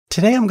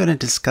Today I'm going to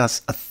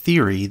discuss a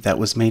theory that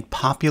was made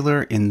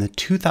popular in the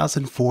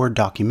 2004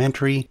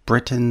 documentary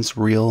Britain's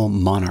Real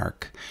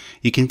Monarch.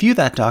 You can view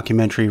that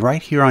documentary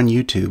right here on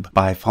YouTube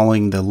by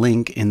following the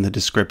link in the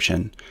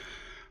description.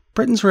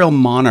 Britain's Real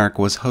Monarch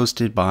was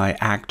hosted by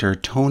actor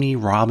Tony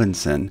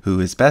Robinson, who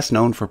is best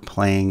known for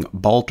playing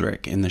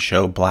Baldric in the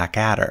show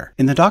Blackadder.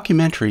 In the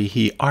documentary,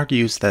 he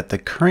argues that the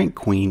current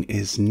queen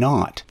is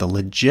not the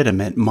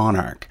legitimate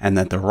monarch, and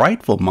that the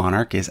rightful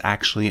monarch is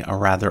actually a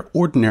rather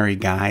ordinary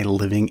guy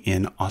living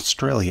in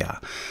Australia.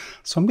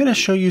 So I'm going to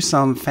show you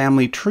some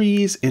family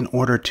trees in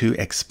order to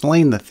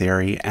explain the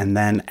theory, and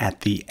then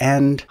at the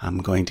end,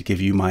 I'm going to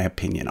give you my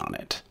opinion on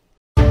it.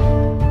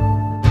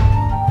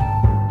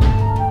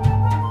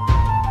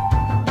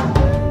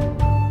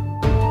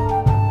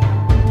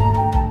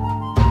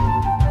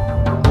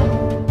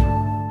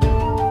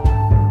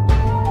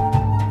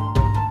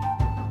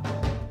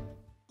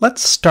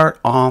 Let's start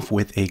off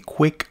with a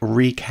quick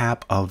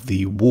recap of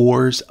the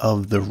Wars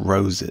of the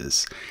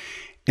Roses.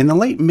 In the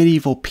late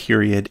medieval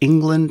period,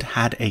 England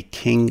had a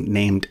king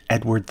named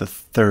Edward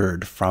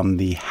III from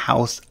the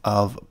House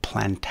of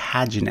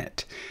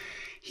Plantagenet.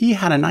 He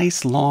had a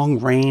nice long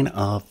reign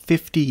of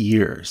 50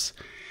 years.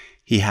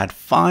 He had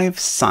 5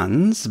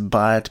 sons,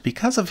 but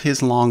because of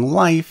his long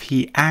life,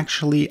 he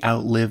actually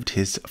outlived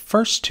his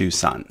first 2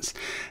 sons.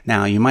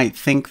 Now, you might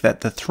think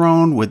that the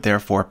throne would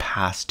therefore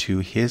pass to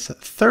his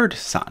 3rd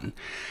son.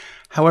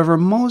 However,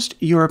 most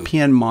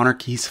European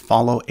monarchies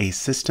follow a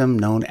system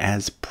known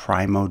as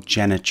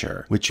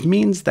primogeniture, which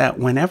means that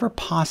whenever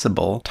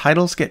possible,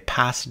 titles get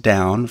passed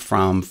down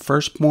from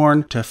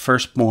firstborn to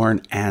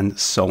firstborn and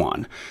so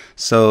on.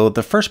 So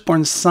the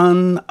firstborn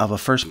son of a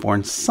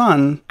firstborn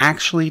son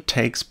actually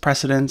takes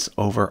precedence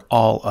over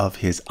all of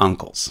his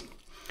uncles.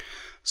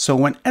 So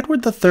when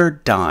Edward III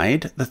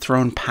died, the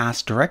throne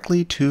passed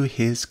directly to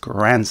his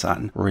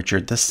grandson,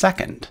 Richard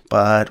II.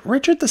 But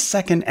Richard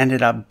II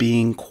ended up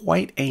being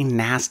quite a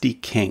nasty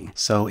king.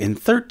 So in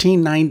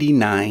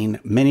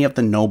 1399, many of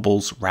the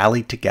nobles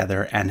rallied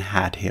together and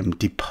had him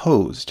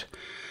deposed.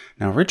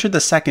 Now, Richard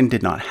II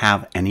did not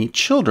have any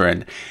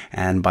children,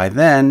 and by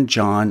then,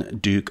 John,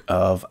 Duke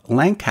of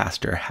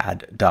Lancaster,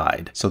 had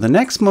died. So the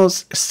next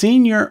most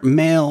senior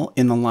male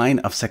in the line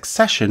of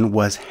succession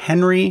was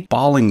Henry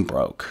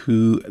Bolingbroke,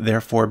 who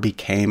therefore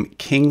became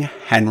King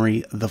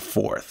Henry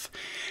IV.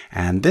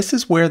 And this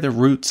is where the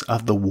roots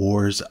of the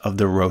Wars of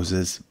the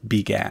Roses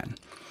began.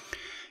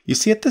 You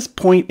see, at this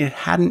point, it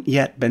hadn't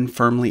yet been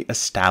firmly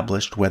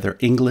established whether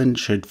England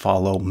should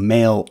follow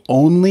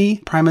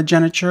male-only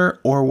primogeniture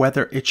or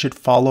whether it should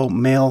follow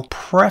male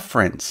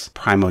preference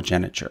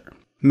primogeniture.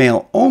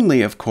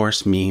 Male-only, of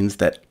course, means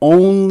that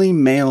only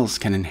males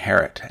can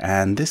inherit,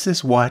 and this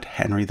is what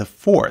Henry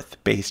IV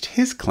based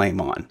his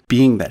claim on,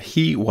 being that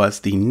he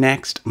was the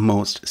next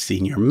most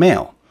senior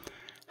male.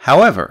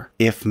 However,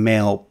 if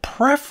male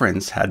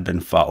preference had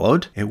been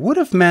followed, it would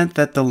have meant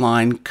that the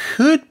line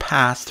could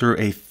pass through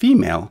a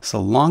female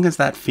so long as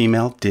that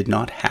female did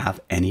not have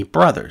any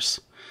brothers.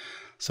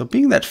 So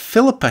being that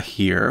Philippa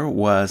here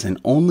was an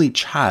only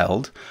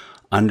child,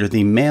 under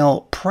the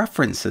male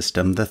preference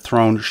system, the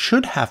throne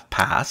should have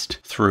passed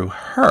through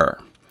her.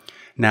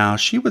 Now,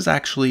 she was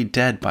actually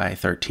dead by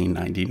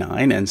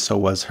 1399, and so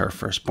was her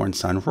firstborn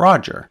son,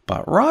 Roger.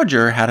 But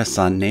Roger had a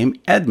son named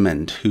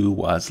Edmund, who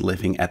was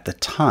living at the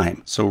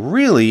time. So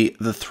really,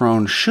 the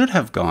throne should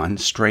have gone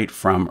straight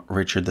from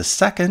Richard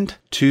II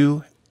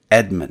to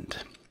Edmund.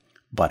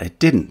 But it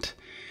didn't.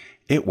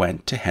 It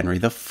went to Henry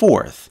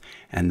IV,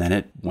 and then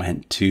it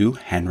went to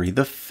Henry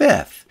V,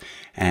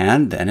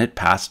 and then it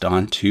passed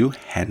on to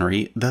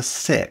Henry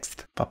VI.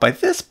 But by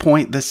this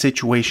point, the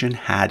situation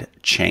had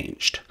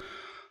changed.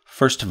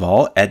 First of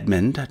all,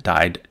 Edmund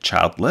died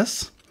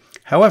childless.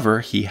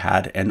 However, he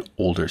had an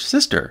older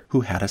sister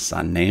who had a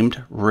son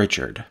named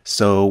Richard.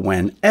 So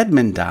when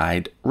Edmund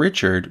died,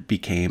 Richard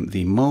became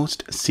the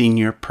most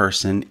senior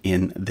person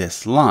in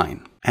this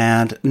line.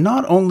 And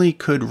not only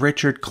could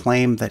Richard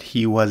claim that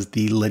he was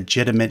the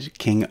legitimate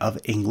king of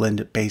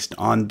England based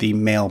on the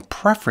male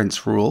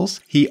preference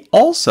rules, he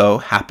also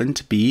happened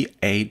to be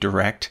a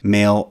direct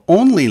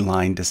male-only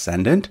line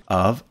descendant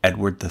of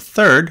Edward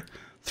III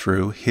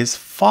through his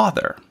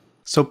father.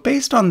 So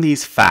based on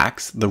these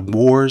facts, the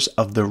Wars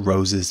of the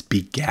Roses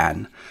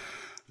began.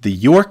 The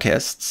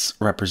Yorkists,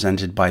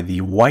 represented by the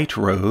White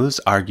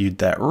Rose, argued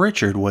that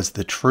Richard was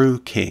the true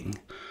king.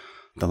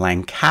 The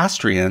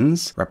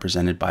Lancastrians,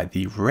 represented by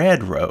the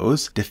Red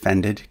Rose,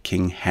 defended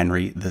King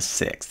Henry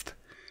VI.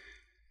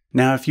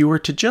 Now, if you were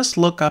to just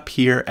look up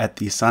here at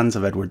the sons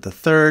of Edward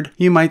III,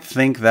 you might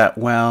think that,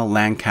 well,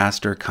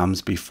 Lancaster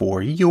comes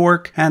before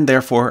York, and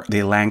therefore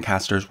the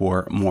Lancasters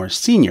were more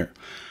senior.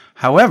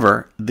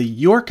 However, the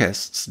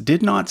Yorkists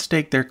did not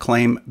stake their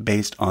claim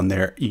based on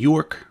their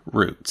York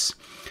roots.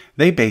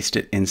 They based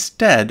it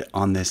instead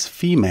on this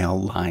female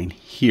line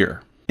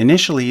here.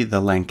 Initially, the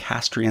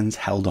Lancastrians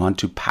held on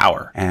to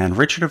power, and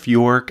Richard of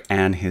York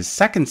and his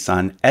second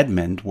son,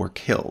 Edmund, were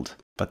killed.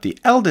 But the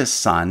eldest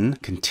son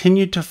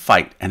continued to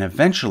fight and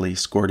eventually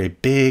scored a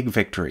big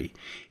victory.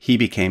 He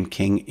became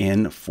king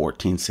in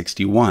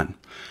 1461.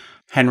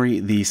 Henry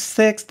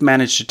VI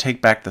managed to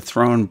take back the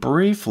throne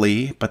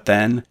briefly, but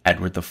then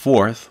Edward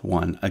IV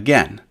won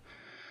again.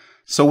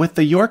 So with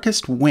the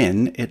Yorkist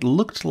win, it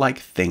looked like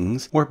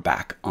things were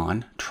back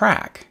on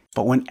track.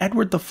 But when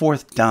Edward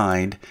IV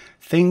died,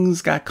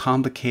 things got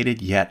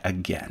complicated yet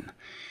again.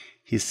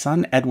 His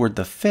son Edward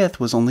V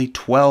was only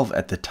 12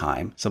 at the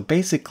time, so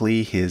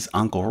basically his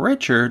Uncle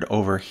Richard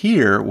over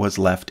here was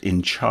left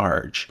in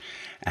charge.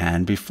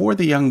 And before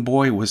the young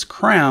boy was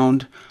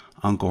crowned,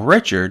 Uncle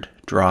Richard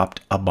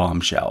dropped a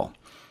bombshell.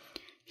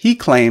 He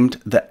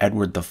claimed that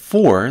Edward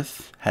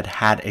IV had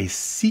had a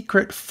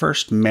secret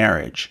first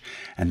marriage,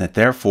 and that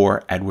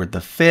therefore Edward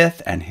V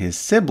and his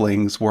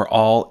siblings were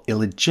all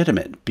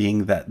illegitimate,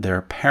 being that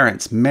their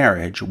parents'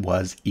 marriage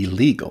was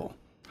illegal.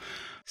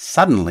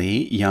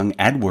 Suddenly, young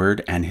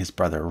Edward and his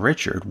brother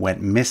Richard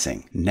went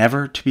missing,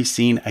 never to be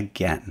seen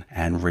again,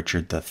 and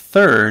Richard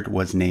III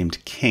was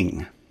named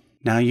king.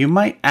 Now you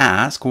might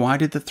ask, why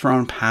did the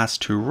throne pass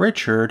to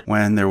Richard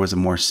when there was a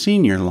more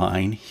senior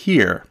line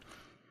here?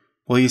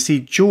 Well, you see,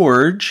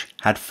 George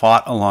had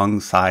fought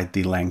alongside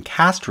the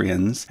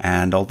Lancastrians,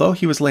 and although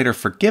he was later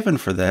forgiven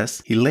for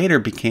this, he later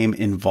became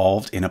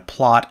involved in a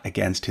plot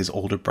against his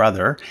older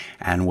brother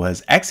and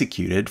was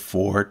executed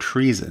for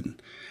treason.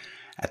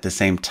 At the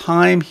same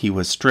time, he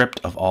was stripped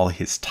of all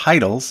his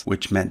titles,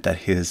 which meant that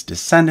his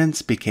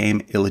descendants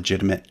became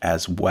illegitimate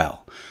as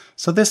well.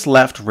 So this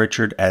left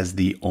Richard as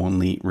the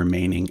only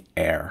remaining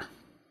heir.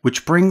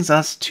 Which brings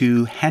us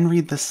to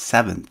Henry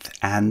VII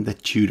and the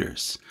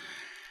Tudors.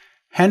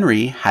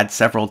 Henry had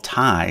several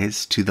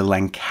ties to the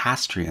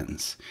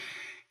Lancastrians.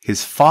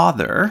 His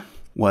father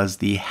was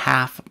the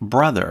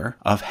half-brother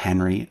of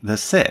Henry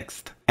VI,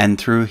 and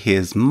through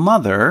his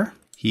mother,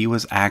 he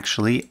was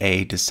actually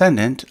a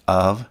descendant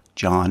of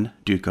John,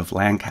 Duke of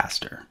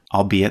Lancaster,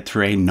 albeit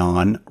through a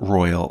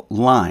non-royal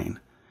line.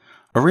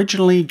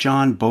 Originally,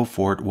 John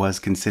Beaufort was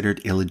considered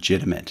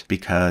illegitimate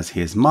because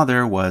his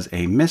mother was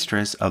a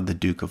mistress of the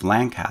Duke of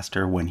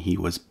Lancaster when he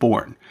was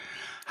born.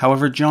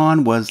 However,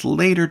 John was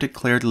later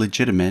declared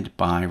legitimate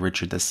by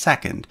Richard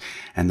II,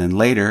 and then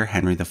later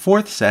Henry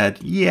IV said,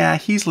 yeah,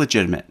 he's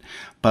legitimate,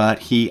 but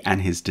he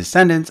and his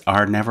descendants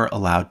are never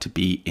allowed to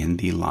be in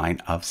the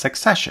line of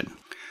succession.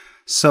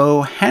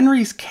 So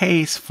Henry's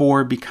case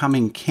for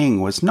becoming king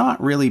was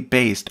not really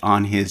based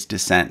on his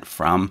descent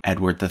from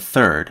Edward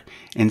III.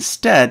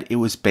 Instead, it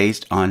was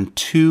based on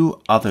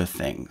two other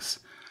things.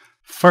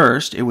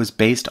 First, it was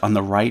based on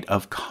the right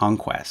of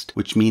conquest,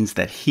 which means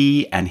that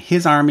he and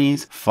his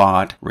armies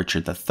fought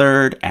Richard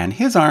III and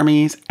his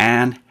armies,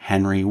 and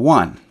Henry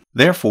won.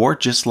 Therefore,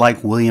 just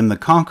like William the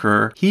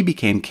Conqueror, he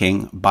became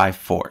king by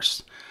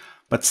force.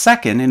 But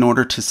second, in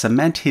order to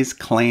cement his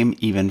claim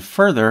even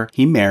further,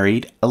 he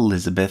married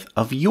Elizabeth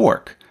of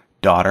York,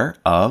 daughter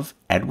of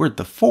Edward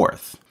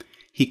IV.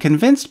 He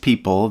convinced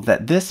people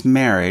that this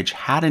marriage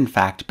had in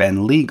fact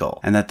been legal,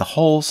 and that the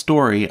whole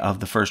story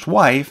of the first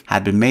wife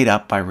had been made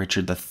up by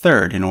Richard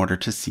III in order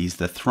to seize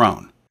the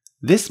throne.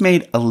 This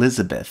made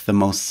Elizabeth the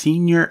most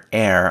senior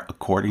heir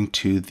according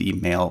to the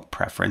male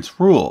preference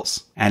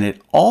rules, and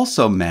it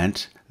also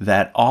meant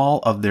that all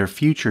of their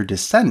future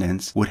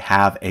descendants would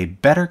have a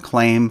better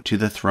claim to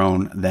the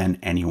throne than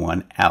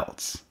anyone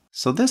else.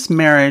 So this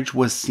marriage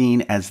was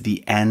seen as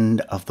the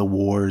end of the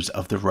Wars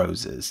of the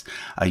Roses,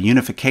 a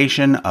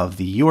unification of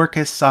the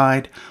Yorkist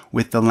side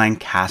with the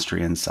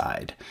Lancastrian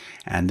side.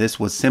 And this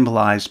was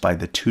symbolized by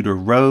the Tudor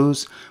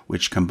rose,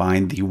 which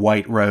combined the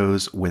white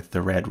rose with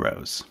the red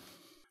rose.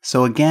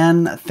 So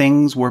again,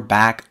 things were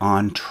back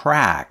on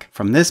track.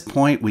 From this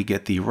point, we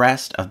get the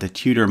rest of the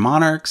Tudor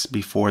monarchs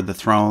before the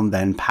throne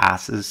then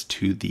passes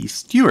to the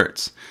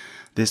Stuarts.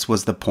 This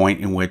was the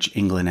point in which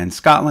England and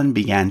Scotland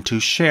began to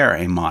share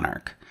a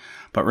monarch.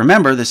 But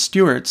remember, the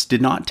Stuarts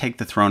did not take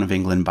the throne of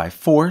England by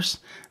force.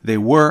 They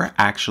were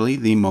actually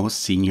the most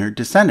senior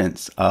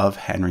descendants of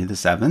Henry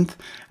VII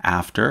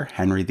after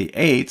Henry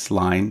VIII's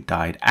line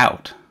died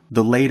out.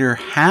 The later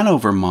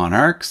Hanover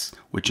monarchs,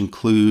 which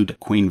include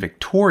Queen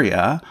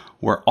Victoria,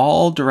 were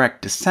all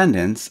direct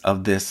descendants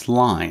of this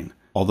line.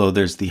 Although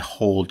there's the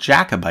whole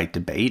Jacobite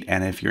debate,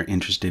 and if you're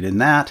interested in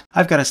that,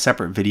 I've got a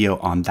separate video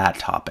on that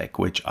topic,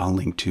 which I'll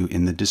link to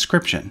in the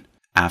description.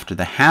 After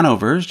the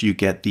Hanovers, you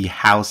get the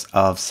House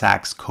of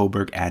Saxe,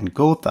 Coburg, and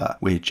Gotha,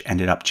 which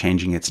ended up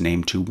changing its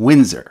name to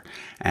Windsor.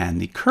 And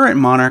the current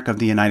monarch of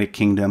the United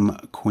Kingdom,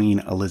 Queen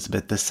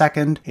Elizabeth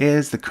II,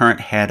 is the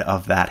current head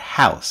of that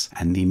house,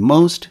 and the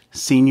most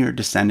senior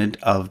descendant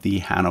of the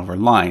Hanover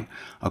line,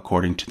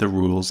 according to the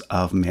rules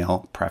of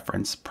male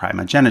preference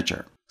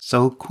primogeniture.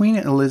 So Queen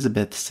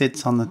Elizabeth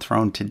sits on the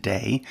throne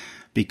today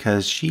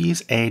because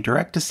she's a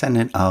direct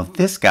descendant of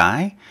this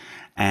guy,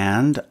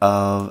 and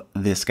of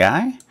this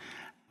guy,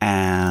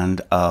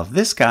 and of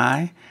this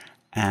guy,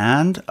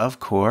 and of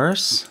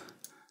course,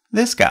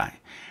 this guy.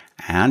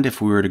 And if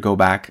we were to go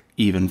back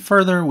even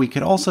further, we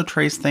could also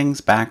trace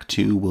things back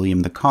to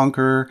William the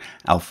Conqueror,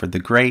 Alfred the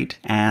Great,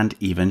 and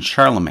even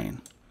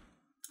Charlemagne.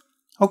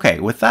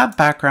 Okay, with that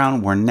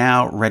background, we're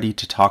now ready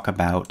to talk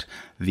about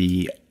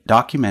the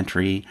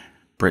documentary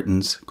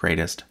Britain's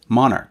Greatest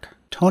Monarch.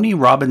 Tony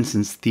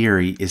Robinson's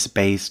theory is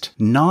based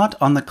not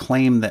on the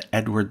claim that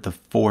Edward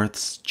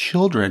IV's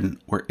children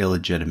were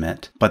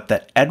illegitimate, but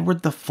that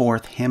Edward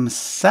IV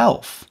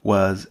himself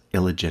was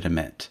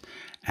illegitimate.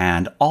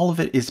 And all of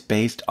it is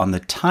based on the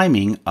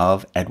timing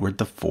of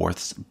Edward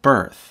IV's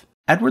birth.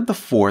 Edward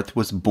IV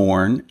was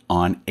born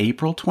on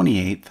April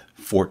 28th,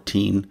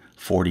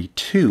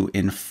 1442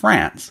 in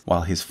France,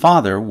 while his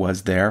father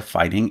was there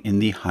fighting in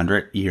the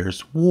 100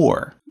 Years'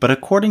 War. But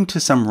according to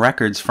some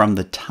records from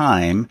the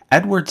time,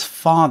 Edward's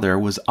father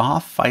was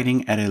off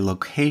fighting at a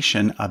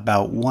location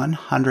about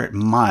 100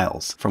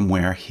 miles from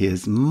where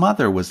his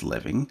mother was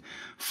living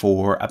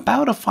for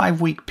about a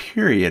 5-week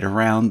period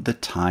around the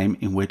time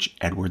in which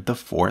Edward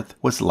IV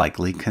was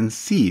likely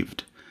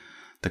conceived.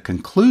 The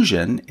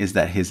conclusion is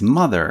that his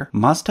mother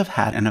must have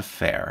had an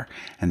affair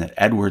and that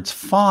Edward's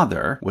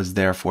father was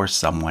therefore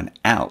someone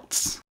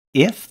else.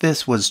 If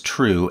this was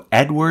true,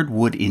 Edward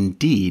would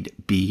indeed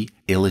be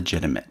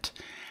illegitimate.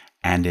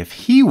 And if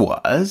he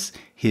was,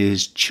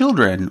 his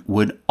children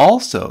would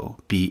also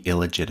be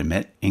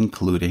illegitimate,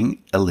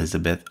 including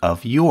Elizabeth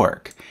of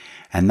York.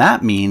 And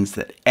that means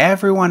that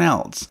everyone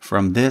else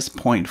from this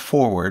point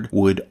forward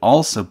would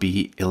also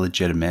be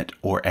illegitimate,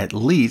 or at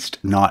least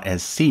not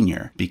as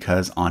senior,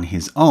 because on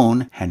his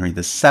own, Henry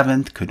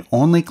VII could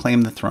only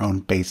claim the throne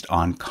based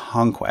on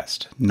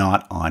conquest,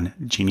 not on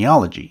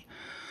genealogy.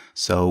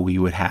 So we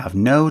would have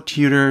no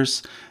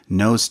Tudors,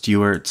 no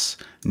Stuarts,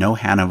 no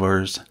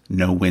Hanovers,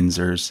 no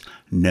Windsors,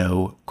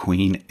 no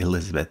Queen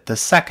Elizabeth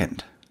II.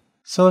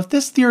 So if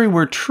this theory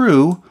were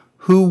true,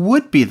 who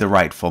would be the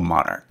rightful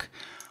monarch?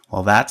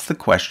 Well, that's the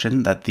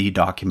question that the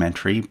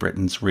documentary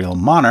Britain's Real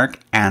Monarch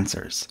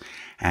answers.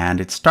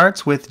 And it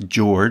starts with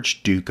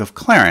George, Duke of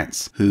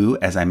Clarence, who,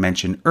 as I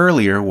mentioned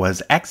earlier,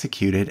 was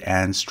executed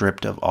and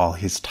stripped of all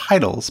his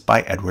titles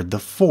by Edward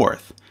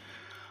IV.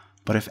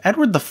 But if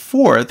Edward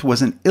IV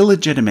was an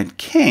illegitimate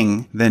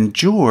king, then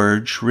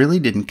George really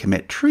didn't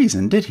commit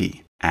treason, did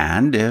he?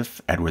 And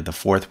if Edward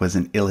IV was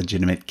an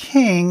illegitimate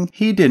king,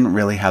 he didn't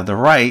really have the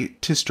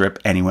right to strip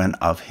anyone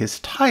of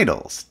his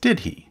titles, did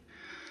he?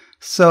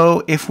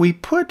 So if we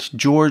put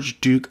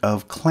George, Duke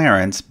of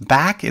Clarence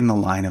back in the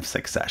line of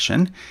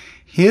succession,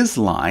 his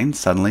line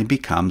suddenly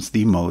becomes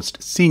the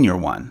most senior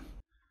one.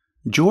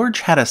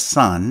 George had a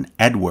son,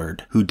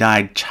 Edward, who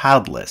died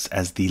childless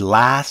as the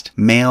last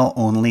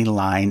male-only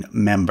line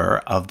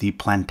member of the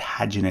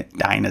Plantagenet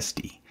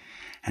dynasty.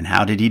 And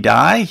how did he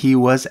die? He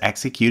was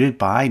executed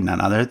by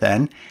none other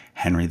than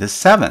Henry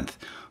VII,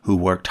 who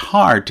worked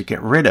hard to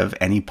get rid of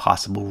any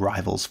possible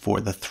rivals for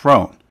the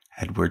throne.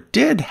 Edward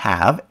did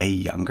have a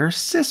younger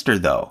sister,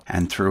 though,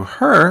 and through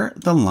her,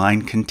 the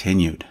line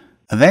continued.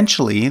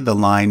 Eventually, the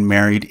line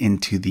married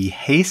into the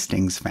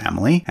Hastings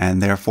family,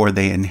 and therefore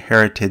they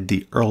inherited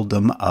the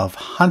earldom of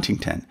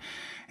Huntingdon.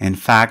 In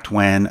fact,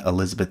 when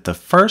Elizabeth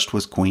I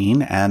was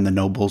queen and the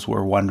nobles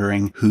were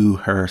wondering who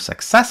her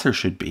successor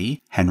should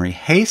be, Henry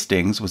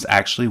Hastings was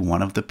actually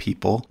one of the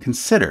people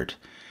considered.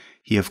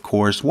 He, of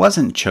course,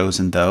 wasn't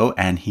chosen, though,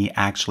 and he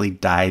actually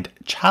died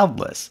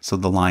childless, so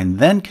the line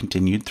then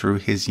continued through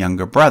his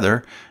younger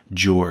brother,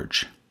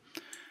 George.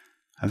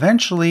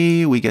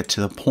 Eventually, we get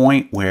to the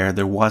point where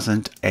there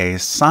wasn't a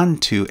son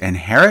to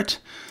inherit,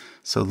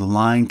 so the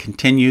line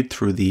continued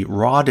through the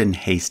Rawdon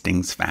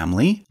Hastings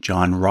family,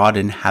 John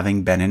Rawdon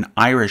having been an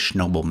Irish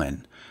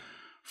nobleman.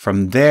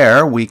 From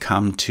there, we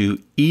come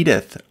to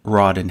Edith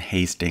Rawdon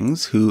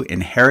Hastings, who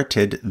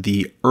inherited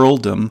the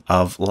earldom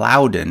of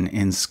Loudon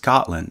in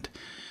Scotland.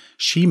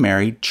 She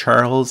married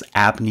Charles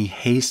Abney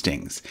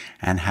Hastings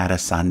and had a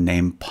son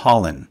named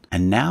Paulin.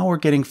 And now we're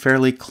getting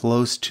fairly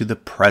close to the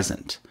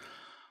present.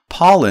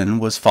 Paulin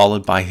was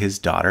followed by his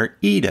daughter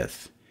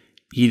Edith.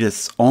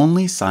 Edith's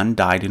only son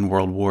died in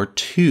World War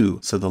II,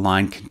 so the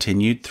line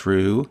continued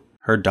through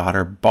her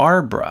daughter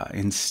Barbara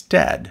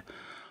instead.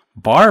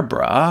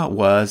 Barbara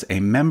was a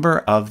member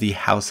of the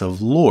House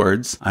of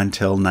Lords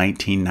until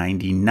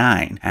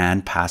 1999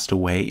 and passed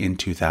away in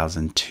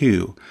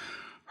 2002.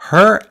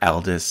 Her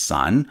eldest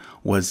son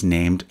was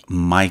named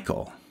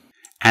Michael.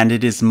 And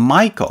it is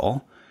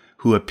Michael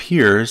who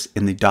appears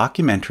in the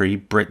documentary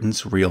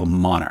Britain's Real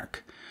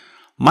Monarch.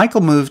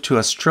 Michael moved to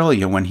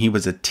Australia when he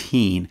was a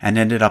teen and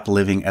ended up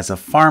living as a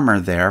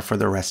farmer there for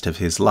the rest of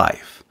his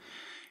life.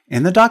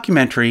 In the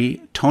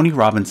documentary, Tony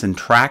Robinson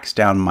tracks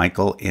down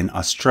Michael in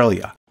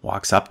Australia,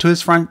 walks up to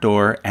his front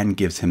door, and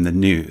gives him the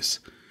news.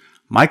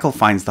 Michael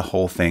finds the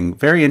whole thing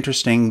very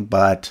interesting,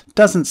 but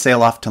doesn't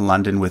sail off to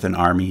London with an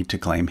army to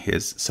claim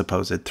his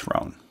supposed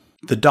throne.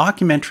 The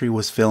documentary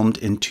was filmed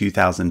in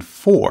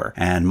 2004,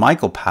 and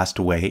Michael passed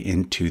away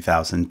in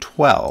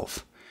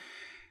 2012.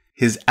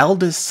 His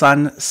eldest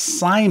son,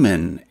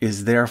 Simon,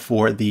 is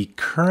therefore the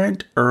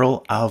current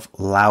Earl of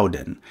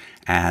Loudon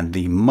and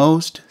the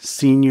most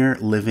senior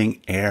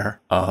living heir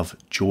of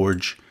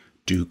George,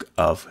 Duke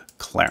of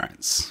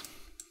Clarence.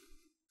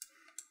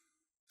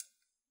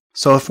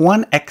 So if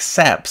one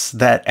accepts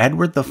that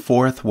Edward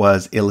IV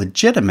was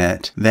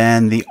illegitimate,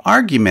 then the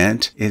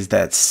argument is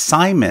that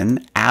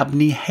Simon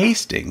Abney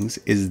Hastings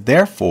is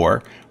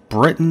therefore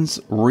Britain's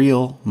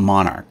real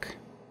monarch.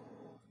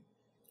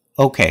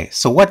 Okay,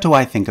 so what do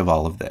I think of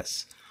all of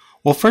this?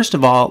 Well, first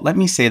of all, let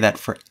me say that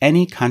for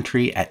any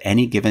country at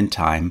any given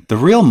time, the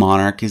real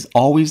monarch is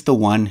always the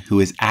one who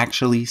is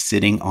actually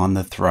sitting on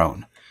the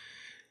throne.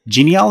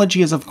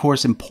 Genealogy is of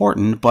course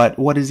important, but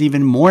what is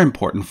even more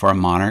important for a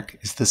monarch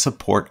is the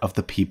support of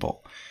the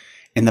people.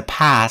 In the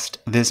past,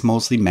 this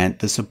mostly meant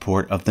the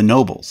support of the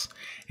nobles.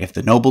 If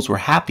the nobles were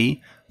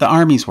happy, the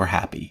armies were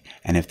happy,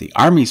 and if the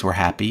armies were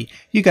happy,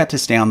 you got to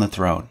stay on the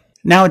throne.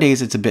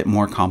 Nowadays, it's a bit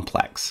more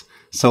complex.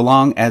 So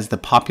long as the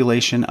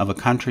population of a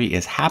country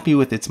is happy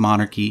with its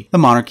monarchy, the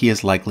monarchy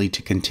is likely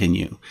to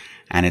continue.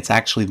 And it's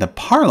actually the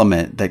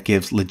parliament that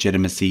gives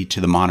legitimacy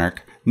to the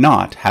monarch,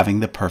 not having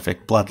the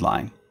perfect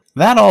bloodline.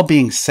 That all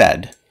being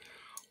said,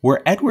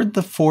 were Edward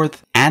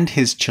IV and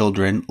his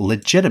children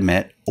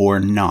legitimate or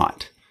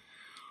not?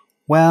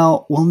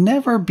 Well, we'll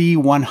never be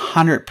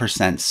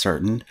 100%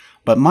 certain,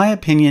 but my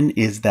opinion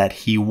is that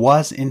he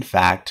was in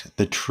fact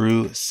the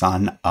true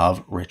son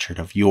of Richard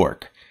of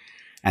York,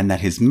 and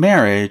that his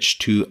marriage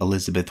to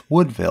Elizabeth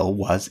Woodville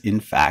was in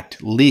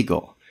fact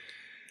legal.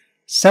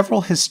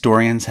 Several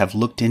historians have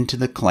looked into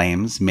the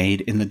claims made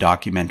in the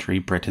documentary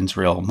Britain's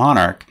Real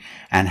Monarch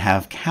and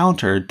have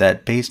countered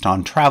that based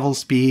on travel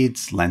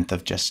speeds, length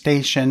of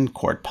gestation,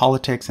 court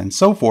politics, and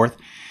so forth,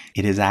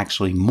 it is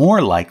actually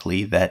more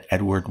likely that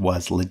Edward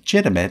was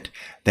legitimate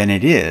than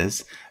it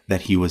is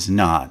that he was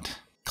not.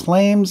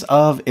 Claims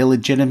of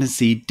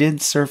illegitimacy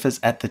did surface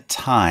at the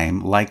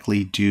time,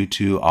 likely due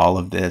to all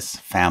of this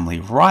family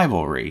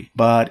rivalry.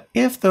 But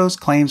if those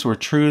claims were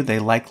true, they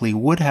likely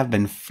would have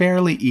been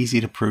fairly easy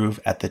to prove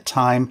at the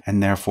time,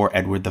 and therefore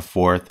Edward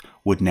IV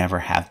would never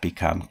have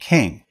become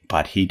king.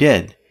 But he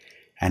did.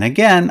 And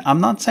again,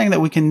 I'm not saying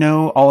that we can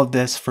know all of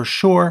this for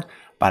sure,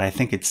 but I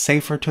think it's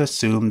safer to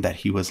assume that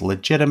he was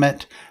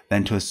legitimate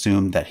than to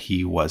assume that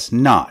he was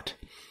not.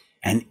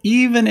 And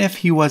even if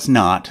he was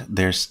not,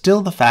 there's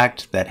still the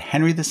fact that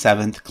Henry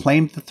VII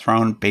claimed the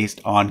throne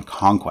based on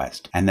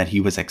conquest, and that he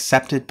was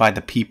accepted by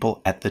the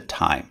people at the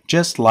time,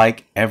 just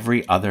like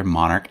every other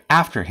monarch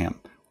after him,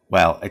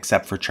 well,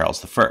 except for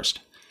Charles I.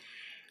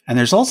 And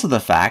there's also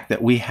the fact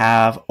that we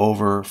have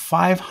over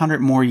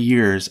 500 more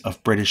years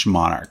of British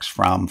monarchs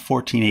from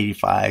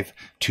 1485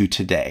 to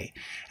today,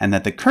 and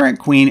that the current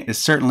queen is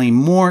certainly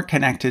more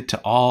connected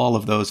to all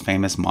of those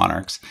famous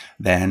monarchs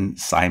than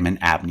Simon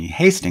Abney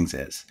Hastings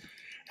is.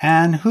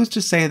 And who's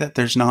to say that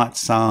there's not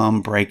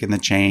some break in the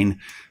chain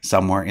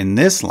somewhere in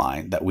this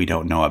line that we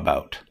don't know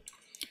about?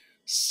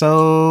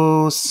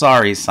 So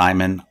sorry,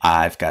 Simon,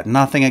 I've got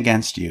nothing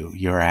against you.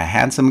 You're a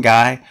handsome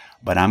guy,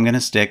 but I'm going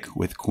to stick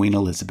with Queen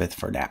Elizabeth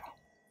for now.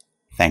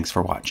 Thanks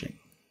for watching.